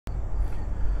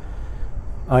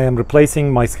I am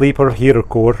replacing my sleeper heater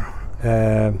core.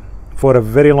 For a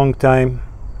very long time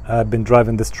I've been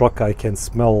driving this truck. I can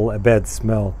smell a bad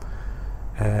smell.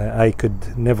 I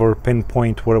could never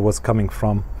pinpoint where it was coming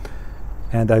from,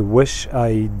 and I wish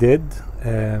I did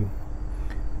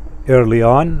early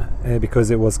on, because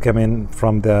it was coming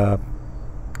from the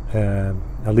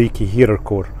a leaky heater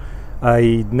core.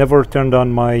 I never turned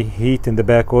on my heat in the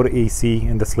back or AC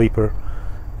in the sleeper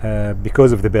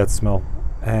because of the bad smell,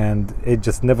 and it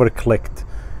just never clicked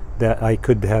that I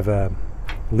could have a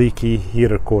leaky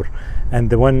heater core.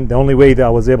 And the only way that I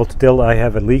was able to tell I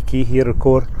have a leaky heater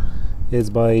core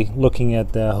is by looking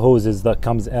at the hoses that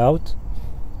comes out,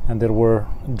 and there were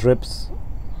drips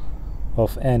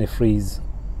of antifreeze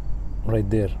right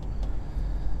there,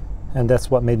 and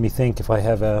that's what made me think if I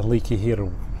have a leaky heater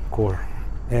core.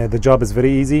 The job is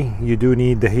very easy. You do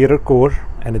need the heater core,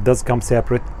 and it does come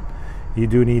separate. You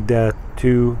do need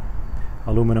 2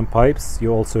 aluminum pipes.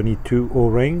 You also need 2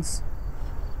 O-rings.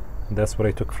 That's what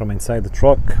I took from inside the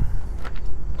truck.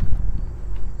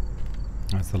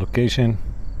 That's the location.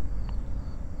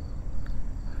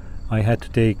 I had to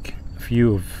take a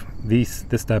few of this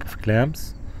type of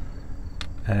clamps.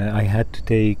 I had to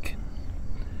take,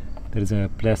 there's a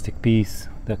plastic piece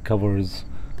that covers,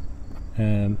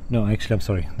 no, actually I'm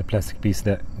sorry, the plastic piece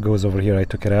that goes over here, I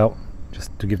took it out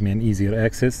just to give me an easier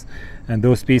access, and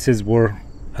those pieces were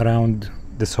around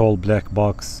this whole black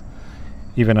box,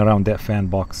 even around that fan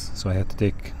box, so I had to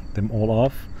take them all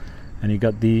off. And you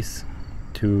got these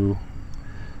to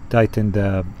tighten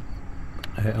the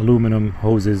aluminum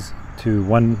hoses to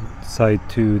one side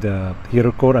to the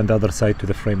heater core and the other side to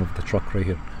the frame of the truck right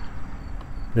here.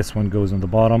 This one goes on the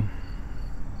bottom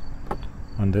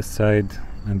on this side,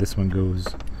 and this one goes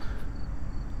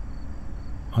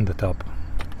on the top.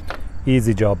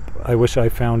 Easy job. I wish I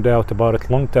found out about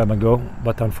it long time ago,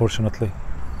 but unfortunately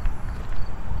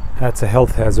that's a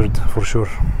health hazard for sure.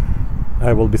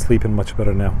 I will be sleeping much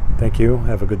better now. Thank you.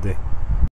 Have a good day.